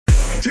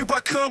Here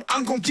I come,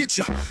 I'm gon' get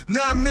ya.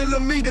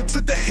 9mm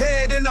to the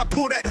head and I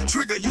pull that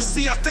trigger. You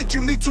see, I think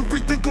you need to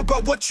rethink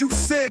about what you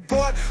said,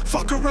 boy.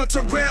 Fuck around,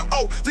 turn around,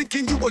 oh,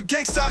 thinking you a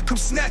gangsta, I come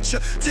snatch ya.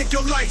 Take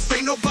your life,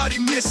 ain't nobody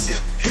miss ya.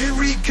 Here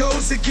he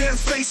goes again,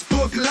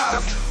 Facebook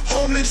Live.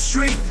 Home in the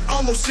street,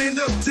 almost end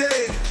up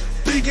dead.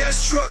 Big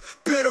ass truck,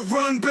 better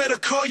run, better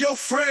call your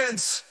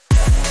friends.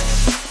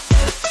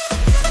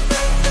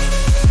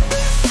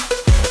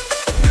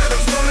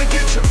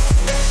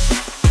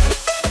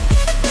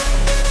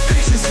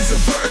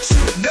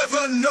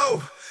 Never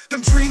know,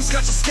 them dreams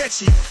got you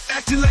sketchy,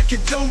 acting like it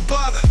don't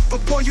bother,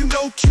 but boy you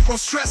know, keep on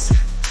stressing.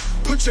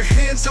 Put your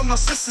hands on my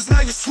sisters,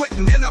 now you're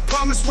sweating, and I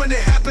promise when it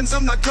happens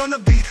I'm not gonna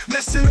be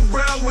messing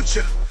around with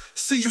you.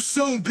 See you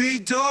soon,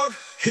 B-Dog.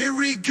 Here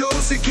he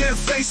goes again,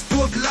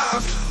 Facebook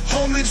Live.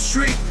 Home in the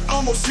street,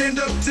 almost end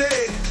up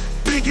dead.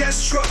 Big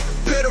ass truck,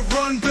 better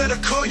run, better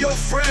call your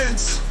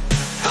friends.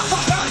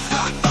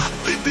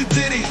 Big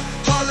Diddy,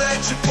 holla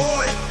at your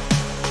boy.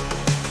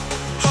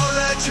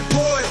 Holla at your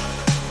boy.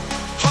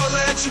 Holla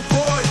at your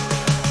boy.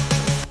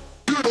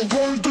 Get a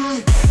one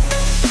day.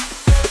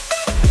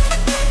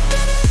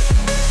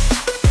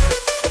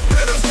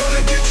 Better's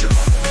gonna get you.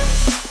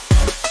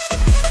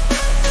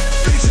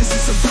 Patience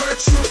is a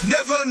virtue,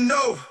 never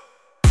know.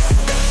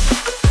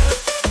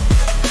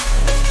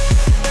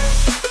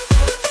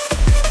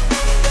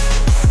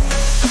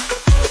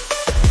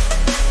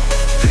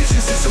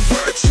 Patience is a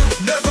virtue,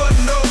 never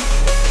know.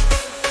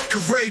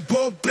 Great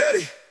Bo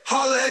Betty,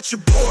 holla at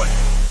your boy.